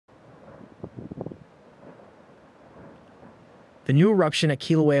The new eruption at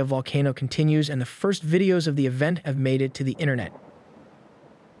Kilauea volcano continues, and the first videos of the event have made it to the internet.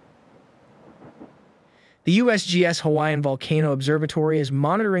 The USGS Hawaiian Volcano Observatory is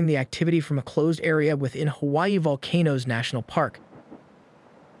monitoring the activity from a closed area within Hawaiʻi Volcanoes National Park.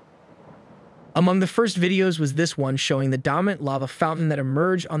 Among the first videos was this one showing the dominant lava fountain that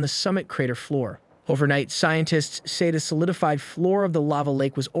emerged on the summit crater floor. Overnight, scientists say the solidified floor of the lava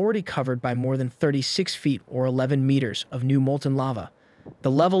lake was already covered by more than 36 feet or 11 meters of new molten lava.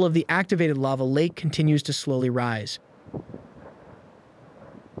 The level of the activated lava lake continues to slowly rise.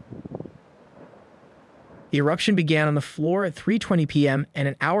 The eruption began on the floor at 3:20 p.m., and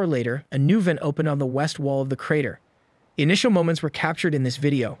an hour later, a new vent opened on the west wall of the crater. The initial moments were captured in this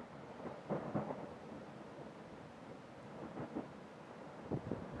video.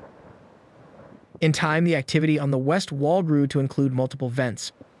 In time, the activity on the west wall grew to include multiple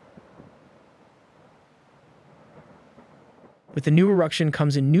vents. With the new eruption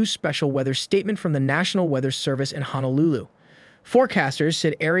comes a new special weather statement from the National Weather Service in Honolulu. Forecasters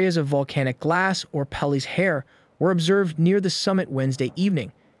said areas of volcanic glass, or Pele's hair, were observed near the summit Wednesday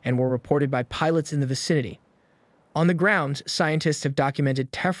evening and were reported by pilots in the vicinity. On the ground, scientists have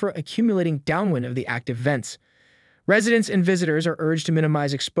documented tephra accumulating downwind of the active vents. Residents and visitors are urged to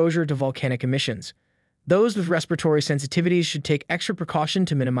minimize exposure to volcanic emissions. Those with respiratory sensitivities should take extra precaution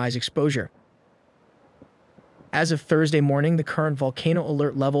to minimize exposure. As of Thursday morning, the current volcano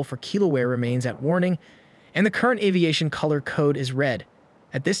alert level for Kilauea remains at warning, and the current aviation color code is red.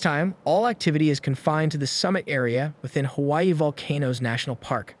 At this time, all activity is confined to the summit area within Hawaiʻi Volcanoes National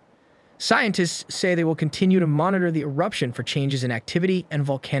Park. Scientists say they will continue to monitor the eruption for changes in activity and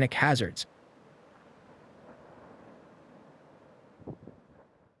volcanic hazards.